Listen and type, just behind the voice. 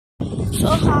So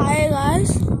hi guys,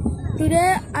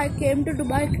 today I came to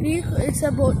Dubai Creek. It's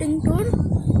a boating tour.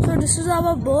 So this is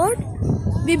our boat.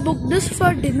 We booked this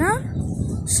for dinner.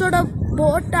 So the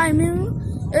boat timing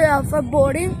for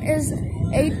boarding is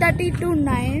 8:30 to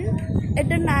 9. At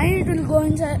the 9 it will go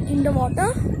inside in the water.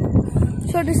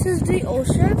 So this is the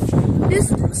ocean. This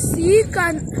sea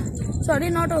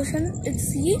not ocean, it's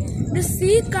sea. This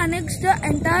sea connects the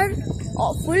entire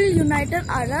full United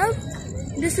Arab.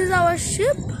 This is our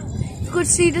ship. You could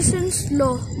see this in slow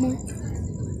mo.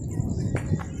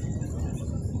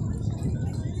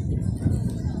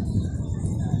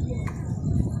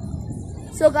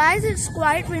 So guys, it's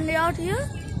quite windy out here,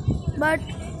 but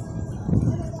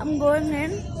I'm going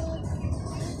in.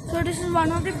 So this is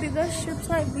one of the biggest ships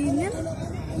I've been in.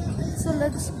 So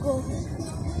let's go.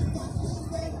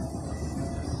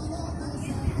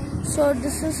 So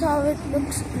this is how it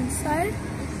looks inside.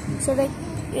 So like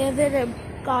here there a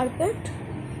carpet.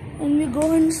 When we go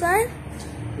inside,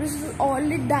 this is all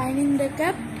the dining they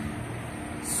kept.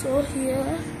 So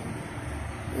here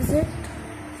is it.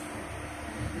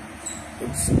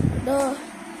 It's the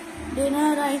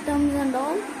dinner items and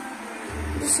all.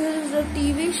 This is the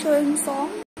TV showing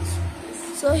songs.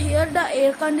 So here the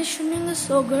air conditioning is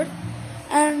so good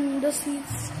and the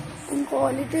seats and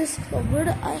quality is so good.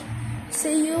 I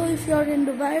say you, if you are in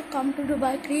Dubai, come to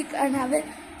Dubai Creek and have a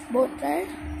boat ride.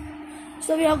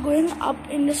 So we are going up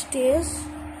in the stairs.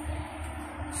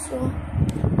 So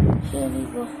here we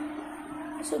go.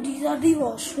 So these are the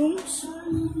washrooms.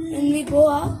 When we go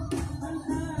up,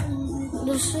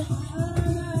 this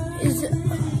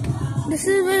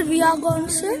is where we are going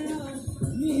to sit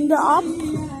in the up.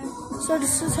 So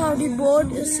this is how the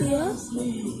boat is here.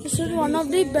 This is one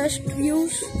of the best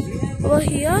views over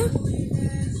here.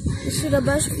 This is the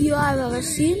best view I've ever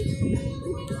seen.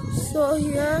 So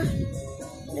here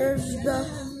there's the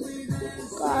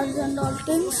cars and all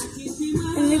things.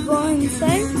 And we go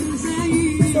inside.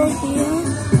 So here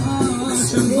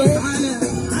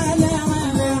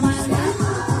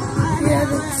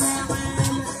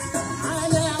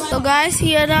so guys,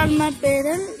 here are my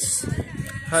parents.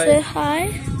 Hi. Say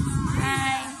hi.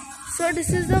 Hi. So this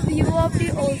is the view of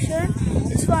the ocean.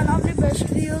 It's one of the best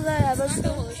views I ever saw.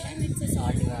 The ocean, it's a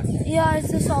salt water. Yeah,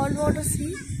 it's a saltwater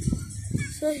sea.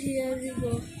 So here we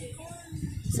go.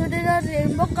 So there are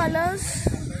rainbow colors.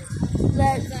 Those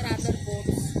are other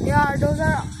boats. Yeah, those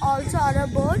are also other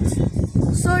boats.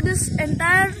 So this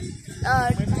entire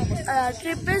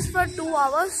trip is for 2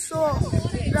 hours. So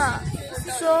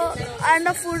and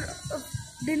the food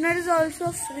dinner is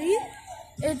also free.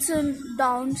 It's in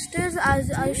downstairs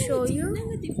as I show you.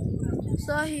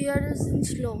 So here is in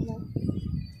slow mo.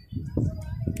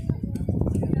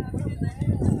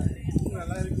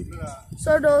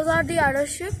 So those are the other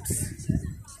ships.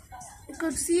 You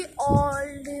could see all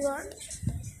the ones.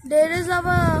 There is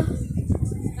our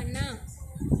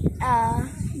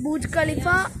Burj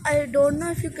Khalifa. I don't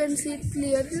know if you can see it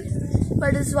clearly,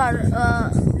 but it's one.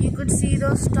 You could see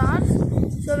those stars.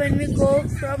 So when we go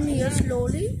from here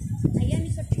slowly,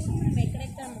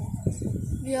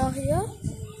 we are here.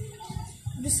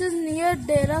 This is near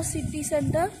Dera city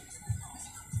center.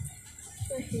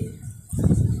 So here.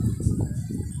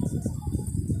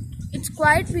 It's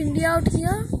quite windy out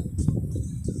here.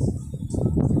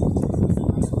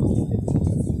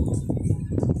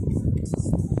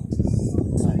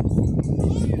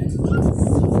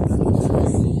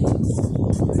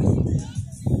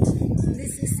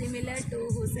 This is similar to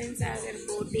Hussain Sagar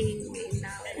boating in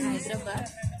Hyderabad.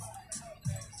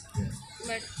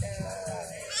 But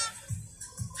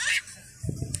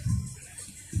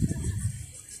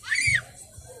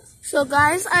so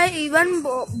guys, I even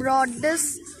brought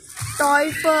this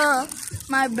toy for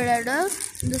my brother.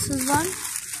 This is one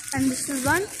and this is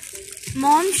one.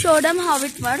 Mom showed him how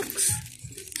it works.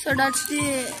 So that's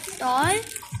the toy.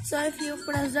 So if you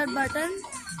press that button,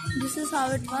 this is how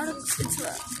it works. It's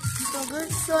so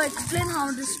good. So explain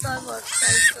how this toy works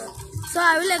also. So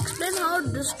I will explain how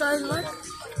this toy works.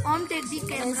 Mom, take the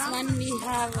camera. this one we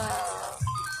have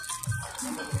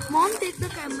Mom, take the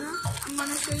camera. I'm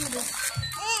gonna show you this.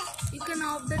 You can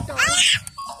off the toy.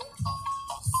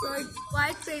 So it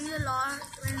quite pains a lot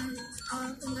when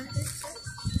our finger hits it.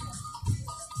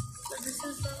 So this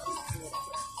is the.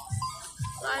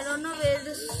 So I don't know where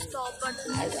this stop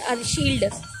button is. a shield.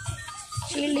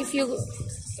 Shield, if you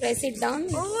press it down.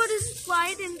 Oh, this is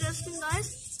quite interesting, guys.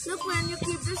 Look, when you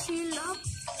keep the shield up,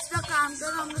 it's the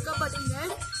camera हमने का button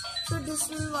red. So this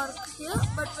will work here,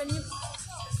 but when you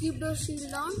keep the shield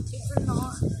down, it will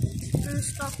not. It will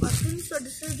stop working. So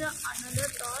this is the another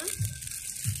toy.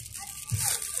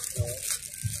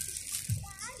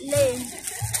 Lane.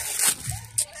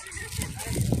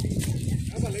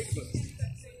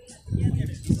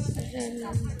 This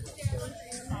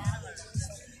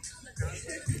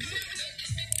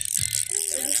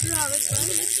is how it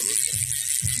works.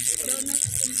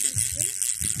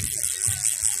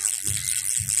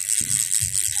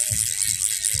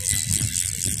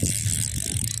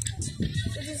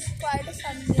 So this is quite a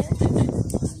fun game.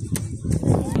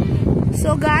 So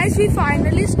guys, we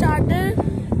finally started.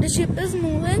 The ship is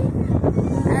moving,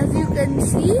 as you can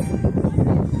see.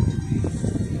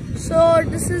 So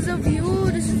this is a view.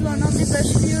 This is one of the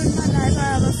best views in my life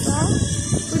I ever saw.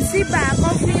 You could see back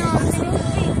of me also.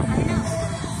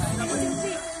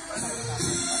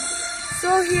 So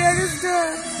here is the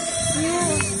new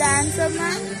dancer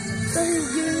man. So he's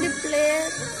giving the play.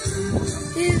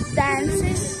 He's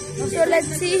dancing. So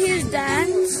let's see his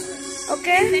dance.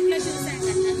 Okay.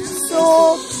 So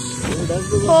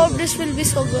hope this will be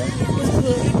so good. It's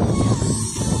good.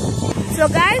 So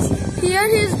guys, here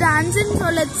he is dancing. So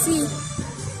let's see.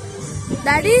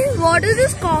 Daddy, what is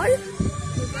this called?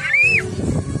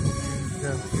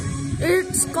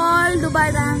 It's called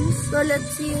Dubai dance. So let's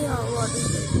see what is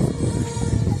it.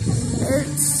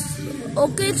 It's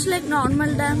okay. It's like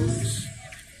normal dance.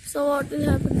 So what will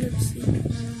happen? Let's see.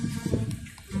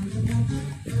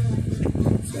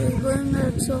 So it's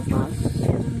going so fast.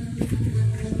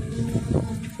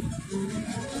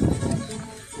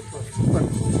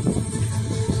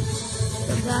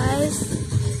 So guys,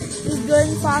 he's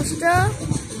going faster.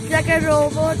 It's like a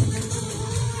robot.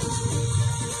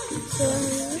 So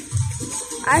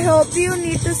I hope you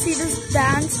need to see this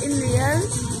dance in real,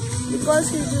 because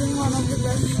he's doing one of the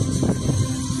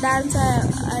best dance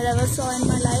I ever saw in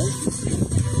my life.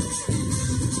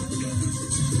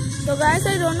 So guys,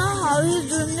 I don't know how he's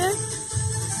doing it,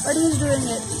 but he's doing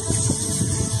it.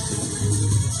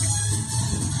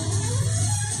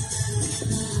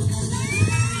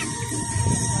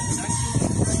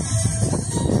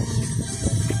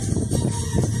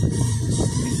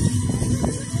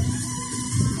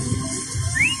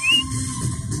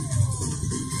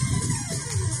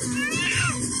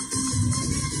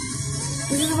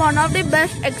 This is one of the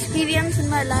best experience in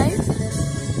my life.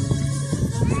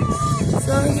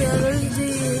 So here is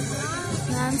the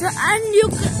dancer, and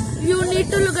you need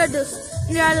to look at this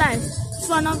in real life. It's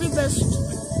one of the best.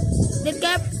 They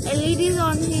kept LEDs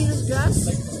on his dress.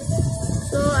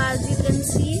 So as you can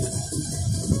see.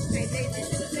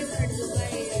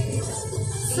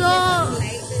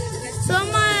 So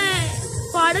my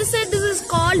father said this is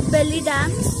called belly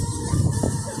dance.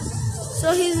 So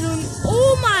he's doing,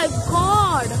 oh my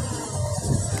god!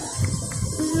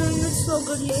 He's doing it so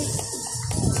goodly.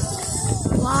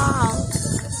 Wow.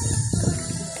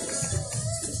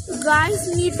 You guys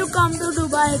need to come to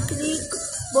Dubai Creek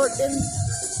boating.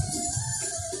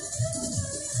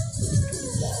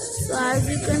 So as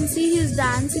you can see, he's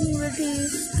dancing with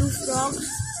his two frogs.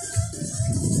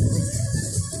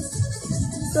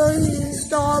 So he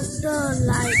stopped the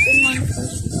lighting on the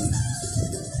first floor.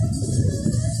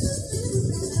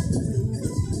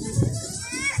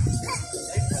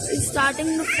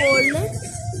 Starting to fold it.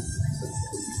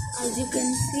 As you can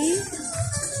see,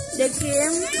 they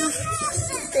came to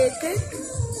take it.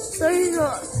 So he's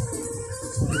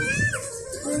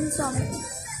doing something.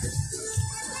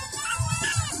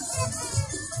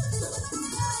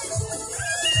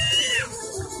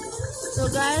 So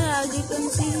guys, as you can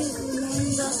see, he's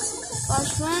doing the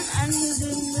first one and he's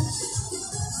doing this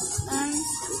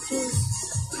dance, which is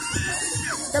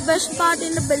the best part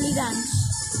in the belly dance.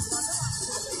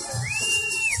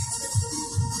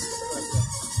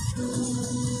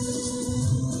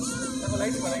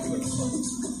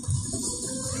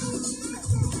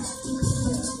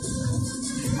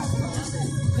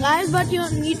 Guys, but you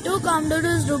need to come to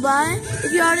this Dubai.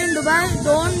 If you are in Dubai,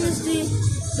 don't miss the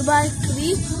Dubai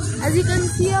Creek. As you can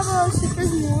see, our ship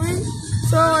is moving.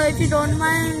 So if you don't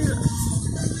mind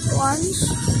once,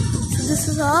 this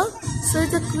is how. So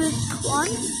it's a quick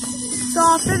one. So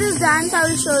after this dance, I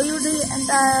will show you the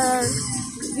entire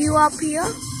view up here.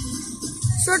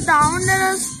 So down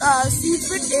there is seats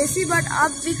with AC, but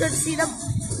up we could see the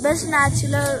best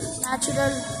natural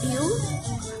view.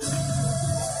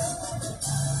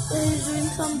 So he's doing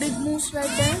some big moves right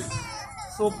there.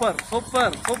 Super.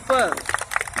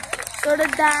 So the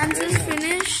dance is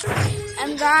finished,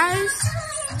 and guys,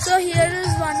 so here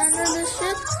is one under the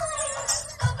ship,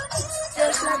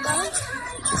 just like that.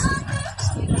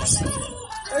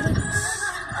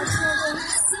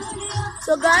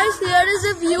 So guys, here is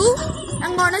the view.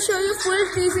 I'm gonna show you full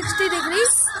 360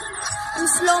 degrees in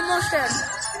slow motion.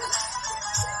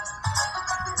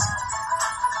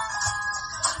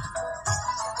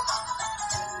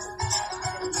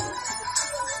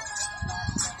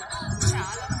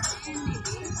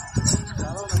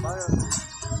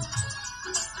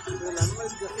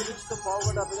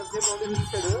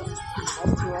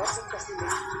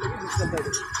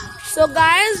 So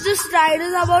guys, this ride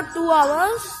is about 2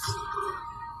 hours.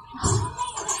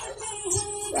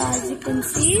 So as you can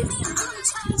see.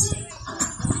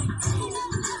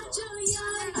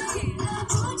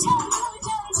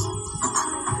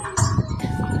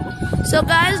 So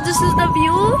guys, this is the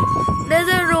view. There's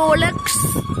a Rolex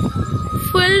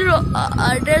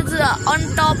there's on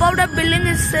top of the building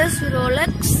it says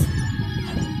Rolex.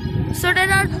 So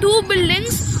there are 2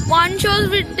 buildings. One shows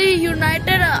with the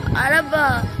United Arab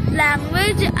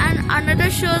language and another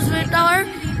shows with our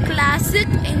classic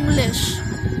English.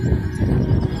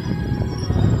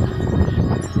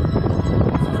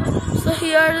 So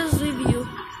here is the view.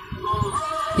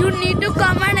 You need to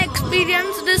come and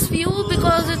experience this view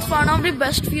because it's one of the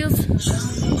best views.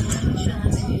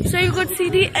 So you could see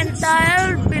the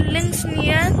entire buildings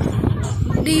near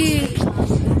the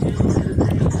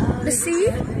sea.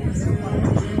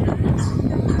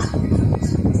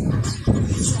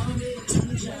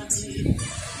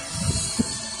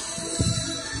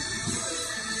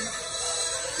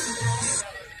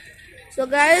 So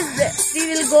guys, we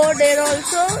will go there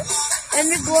also. When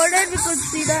we go there, we could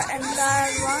see the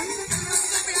entire one.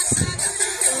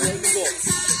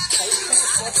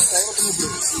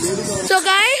 So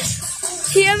guys,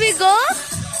 here we go.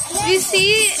 We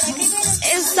see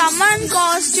if someone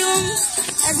costume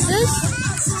and this.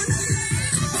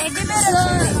 So,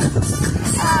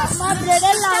 my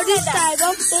brother loved this type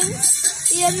of things.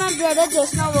 Here my brother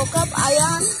just now woke up.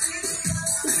 Ayan,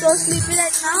 he's so sleepy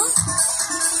right now.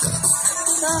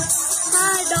 So,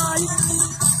 hi doll.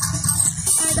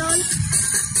 Hi doll.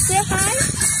 Say hi.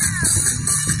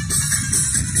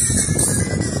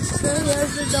 So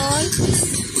here's the doll.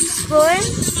 Going.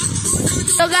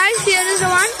 So guys, here is the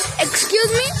one.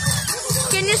 Excuse me.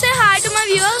 Can you say hi to my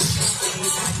viewers?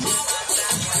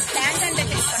 Dance and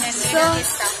So,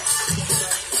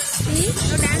 see?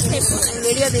 No dance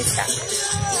video this time.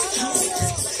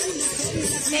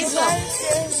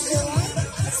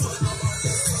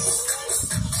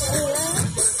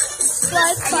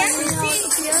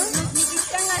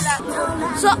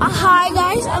 So hi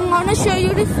guys, I'm gonna show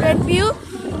you the front view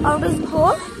of this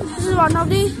boat. This is one of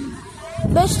the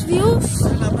best views.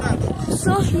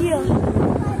 So here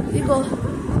we go.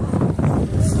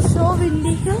 So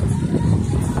windy here.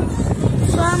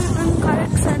 So I'm in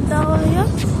correct center over here.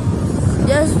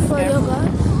 Just for your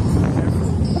guys.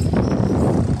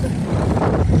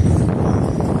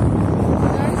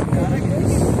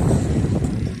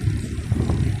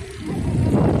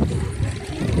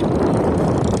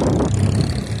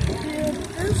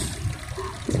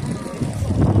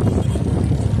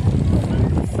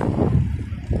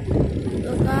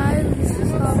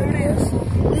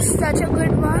 Such a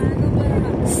good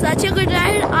one, such a good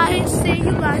ride. I say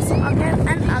you guys again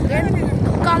and again,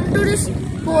 come to this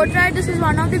boat ride. This is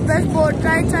one of the best boat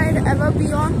rides I'd ever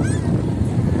be on.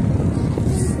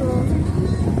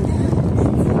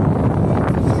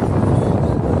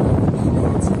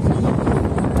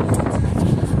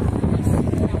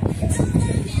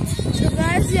 So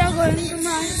guys, we are going to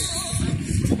my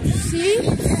sea.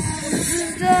 This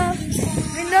is the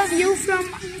window view from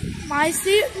my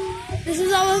sea. This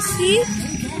is our sea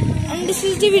and this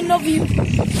is the window view.